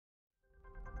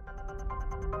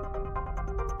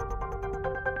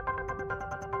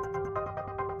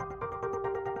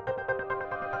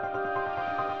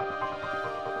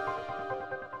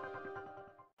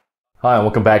Hi, and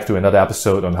welcome back to another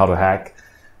episode on How to Hack.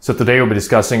 So today we'll be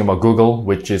discussing about Google,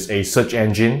 which is a search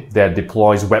engine that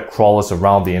deploys web crawlers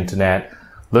around the internet,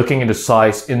 looking into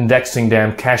sites, indexing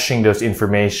them, caching those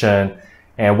information.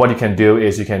 And what you can do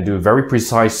is you can do very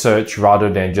precise search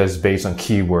rather than just based on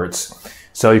keywords.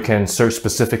 So you can search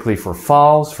specifically for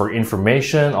files, for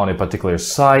information on a particular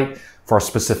site, for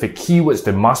specific keywords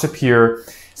that must appear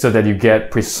so that you get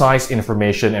precise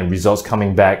information and results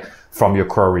coming back from your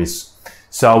queries.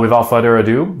 So without further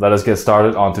ado, let us get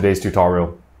started on today's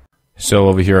tutorial. So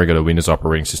over here, I got a Windows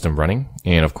operating system running.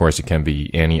 And of course, it can be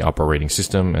any operating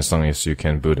system as long as you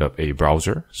can boot up a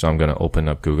browser. So I'm going to open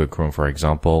up Google Chrome, for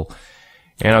example,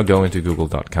 and I'll go into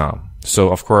google.com.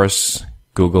 So of course,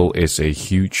 Google is a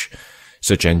huge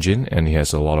search engine and it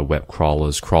has a lot of web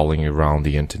crawlers crawling around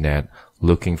the internet,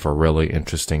 looking for really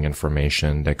interesting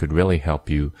information that could really help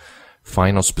you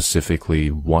find out specifically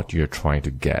what you're trying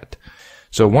to get.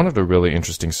 So one of the really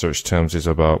interesting search terms is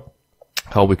about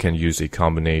how we can use a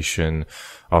combination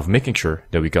of making sure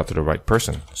that we got to the right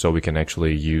person. So we can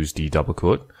actually use the double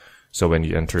quote. So when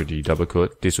you enter the double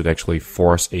quote, this would actually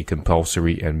force a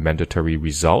compulsory and mandatory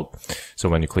result. So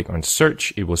when you click on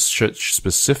search, it will search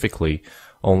specifically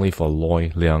only for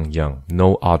Loy Liang Yang,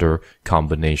 no other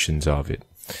combinations of it.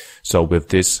 So with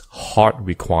this hard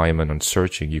requirement on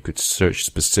searching, you could search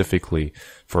specifically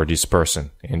for this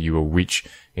person and you will reach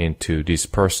into this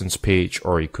person's page,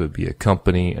 or it could be a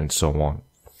company and so on.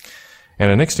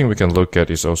 And the next thing we can look at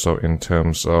is also in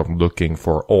terms of looking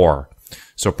for OR.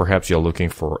 So perhaps you're looking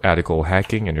for article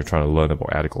hacking and you're trying to learn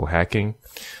about article hacking,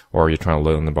 or you're trying to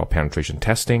learn about penetration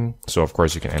testing. So of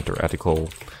course you can enter article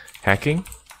hacking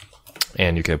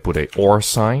and you can put a OR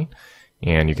sign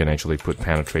and you can actually put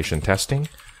penetration testing.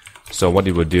 So what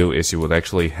it would do is you would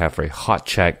actually have a hot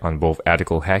check on both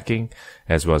article hacking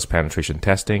as well as penetration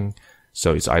testing.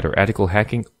 So it's either article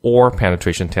hacking or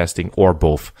penetration testing or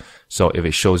both. So if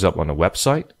it shows up on a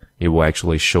website, it will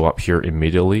actually show up here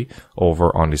immediately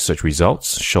over on the search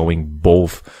results, showing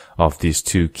both of these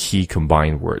two key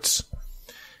combined words.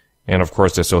 And of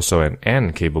course, there's also an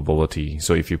AND capability.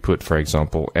 So if you put, for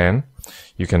example, AND,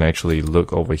 you can actually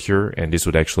look over here and this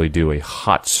would actually do a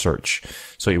hot search.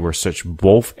 So it will search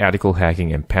both article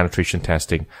hacking and penetration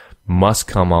testing must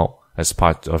come out as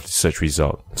part of the search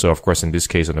result. So of course, in this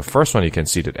case, on the first one, you can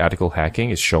see that article hacking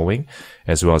is showing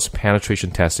as well as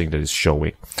penetration testing that is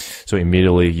showing. So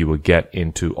immediately you will get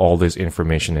into all this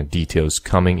information and details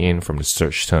coming in from the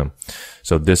search term.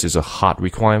 So this is a hot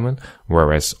requirement,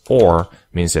 whereas OR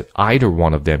means that either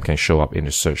one of them can show up in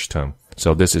the search term.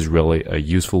 So this is really a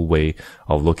useful way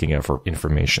of looking at for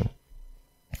information.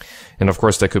 And of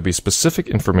course, there could be specific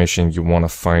information you want to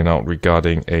find out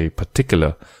regarding a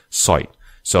particular site.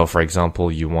 So for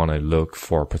example, you want to look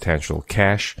for potential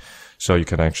cache. So you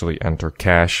can actually enter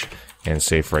cache and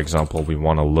say, for example, we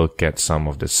want to look at some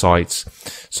of the sites.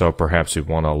 So perhaps we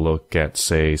want to look at,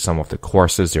 say, some of the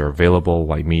courses that are available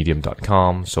like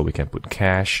medium.com. So we can put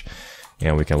cache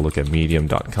and we can look at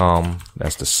medium.com.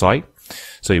 That's the site.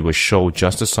 So it will show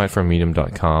just the site for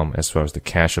medium.com as well as the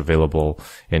cache available,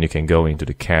 and you can go into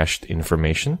the cached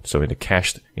information. So in the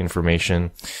cached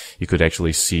information, you could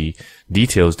actually see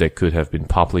details that could have been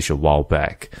published a while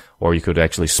back, or you could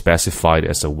actually specify it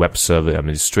as a web server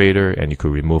administrator and you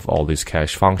could remove all these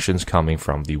cache functions coming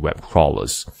from the web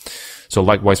crawlers. So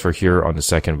likewise for here on the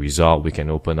second result, we can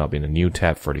open up in a new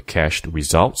tab for the cached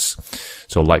results.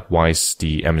 So likewise,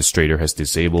 the administrator has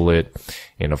disabled it.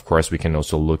 And of course, we can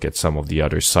also look at some of the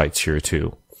other sites here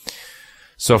too.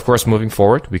 So of course, moving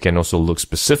forward, we can also look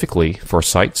specifically for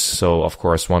sites. So of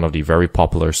course, one of the very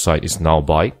popular site is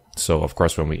Nullbyte. So of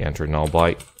course, when we enter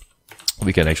Nullbyte,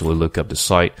 we can actually look up the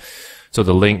site. So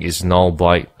the link is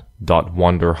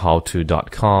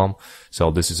nullbyte.wonderhowto.com. So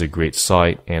this is a great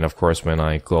site. And of course, when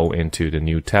I go into the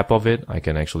new tab of it, I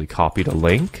can actually copy the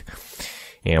link.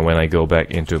 And when I go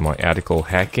back into my article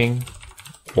hacking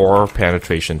or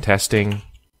penetration testing,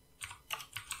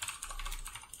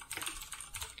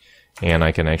 and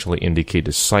I can actually indicate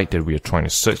the site that we are trying to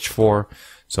search for.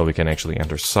 So we can actually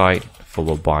enter site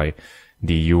followed by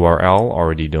the URL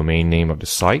or the domain name of the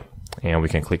site. And we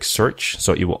can click search.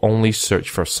 So it will only search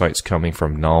for sites coming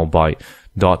from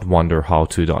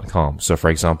nullbyte.wonderhowto.com. So for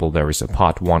example, there is a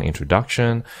part 1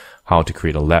 introduction, how to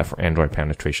create a lab for Android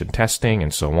penetration testing,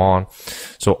 and so on.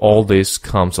 So all this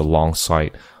comes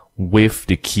alongside with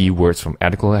the keywords from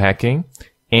article hacking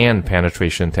and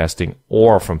penetration testing,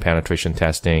 or from penetration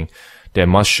testing that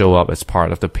must show up as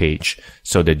part of the page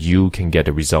so that you can get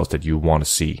the results that you want to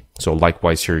see. So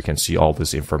likewise here you can see all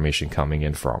this information coming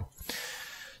in from.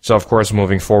 So of course,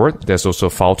 moving forward, there's also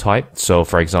file type. So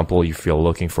for example, if you're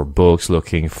looking for books,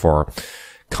 looking for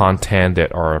content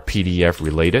that are PDF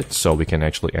related. So we can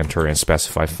actually enter and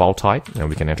specify file type, and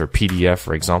we can enter PDF,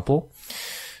 for example.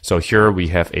 So here we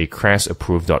have a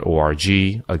crash-approved.org,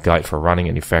 a guide for running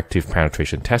an effective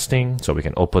penetration testing. So we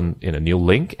can open in a new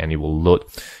link and it will load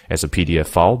as a PDF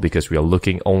file because we are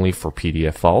looking only for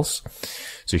PDF files.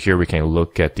 So here we can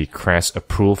look at the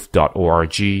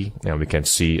crash-approved.org and we can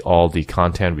see all the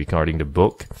content regarding the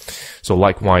book. So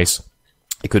likewise,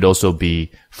 it could also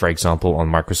be, for example,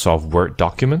 on Microsoft Word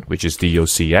document, which is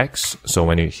DOCX. So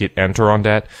when you hit enter on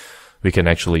that, we can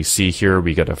actually see here,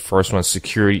 we got the first one,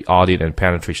 security, audit, and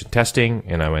penetration testing.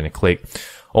 And when I click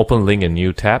open link in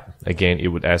new tab, again, it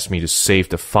would ask me to save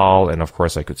the file. And of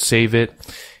course, I could save it.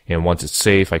 And once it's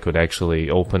saved, I could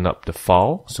actually open up the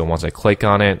file. So once I click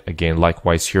on it, again,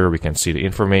 likewise here, we can see the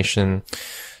information,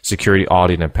 security,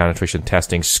 audit, and penetration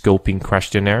testing scoping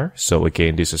questionnaire. So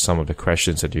again, these are some of the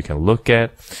questions that you can look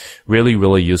at. Really,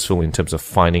 really useful in terms of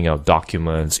finding out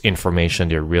documents, information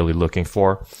they're really looking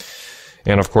for.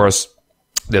 And of course,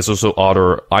 there's also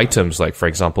other items, like, for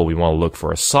example, we want to look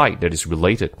for a site that is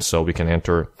related. So we can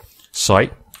enter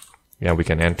site, and we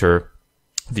can enter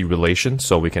the relation.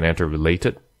 So we can enter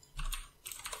related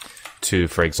to,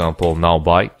 for example,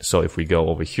 NowByte. So if we go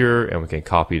over here and we can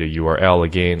copy the URL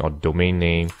again or domain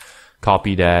name,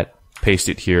 copy that, paste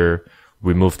it here,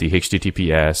 remove the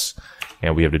HTTPS,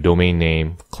 and we have the domain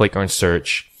name, click on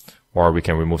search, or we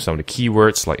can remove some of the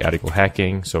keywords like ethical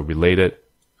hacking, so related.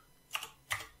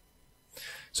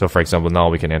 So for example, now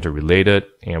we can enter related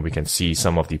and we can see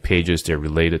some of the pages that are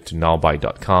related to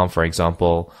nowbyte.com, for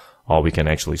example, or we can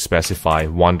actually specify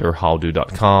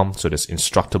wonderhowto.com. So there's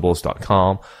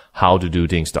instructables.com,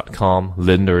 howtodotthings.com,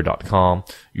 lynda.com,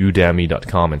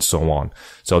 udemy.com, and so on.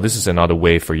 So this is another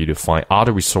way for you to find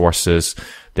other resources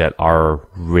that are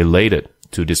related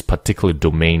to this particular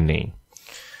domain name.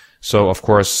 So of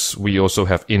course, we also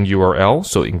have in URL.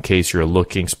 So in case you're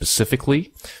looking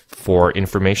specifically for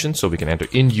information, so we can enter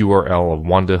in URL of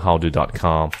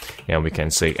wonderhowto.com and we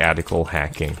can say ethical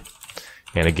hacking.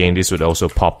 And again, this would also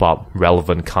pop up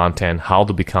relevant content, how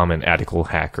to become an ethical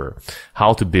hacker,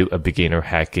 how to build a beginner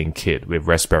hacking kit with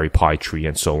Raspberry Pi 3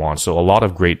 and so on. So a lot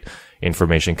of great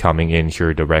information coming in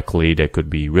here directly that could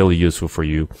be really useful for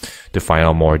you to find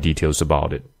out more details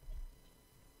about it.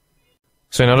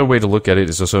 So another way to look at it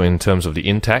is also in terms of the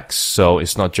in-text. So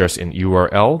it's not just in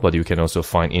URL, but you can also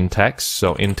find in-text.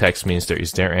 So in-text means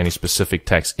is there any specific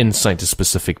text inside the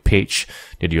specific page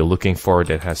that you're looking for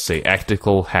that has, say,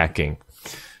 ethical hacking.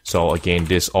 So again,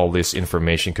 all this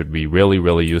information could be really,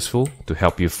 really useful to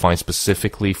help you find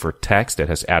specifically for text that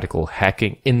has ethical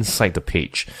hacking inside the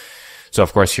page. So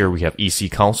of course, here we have EC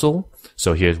Council.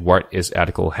 So here's what is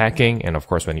ethical hacking. And of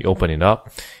course, when you open it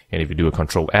up, and if you do a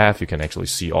Control F, you can actually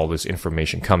see all this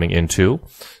information coming in too.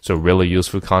 So really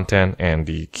useful content and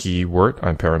the keyword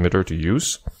and parameter to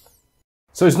use.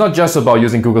 So it's not just about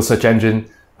using Google search engine,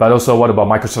 but also what about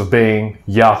Microsoft Bing,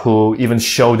 Yahoo, even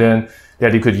Shodan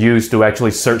that you could use to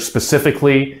actually search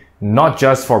specifically, not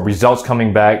just for results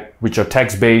coming back, which are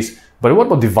text-based, but what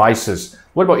about devices?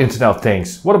 What about Internet of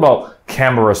Things? What about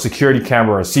cameras, security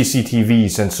cameras,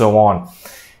 CCTVs, and so on?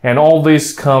 And all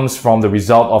this comes from the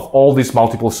result of all these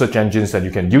multiple search engines that you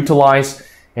can utilize.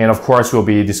 And of course, we'll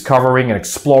be discovering and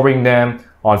exploring them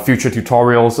on future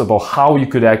tutorials about how you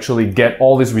could actually get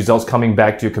all these results coming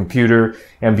back to your computer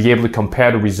and be able to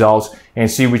compare the results and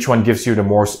see which one gives you the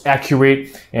most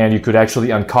accurate. And you could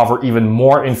actually uncover even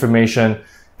more information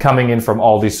coming in from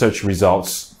all these search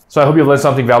results. So I hope you learned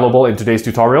something valuable in today's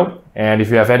tutorial. And if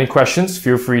you have any questions,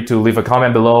 feel free to leave a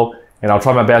comment below and I'll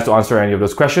try my best to answer any of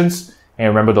those questions. And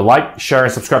remember to like, share,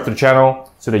 and subscribe to the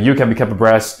channel so that you can be kept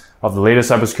abreast of the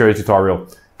latest cybersecurity tutorial.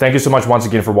 Thank you so much once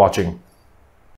again for watching.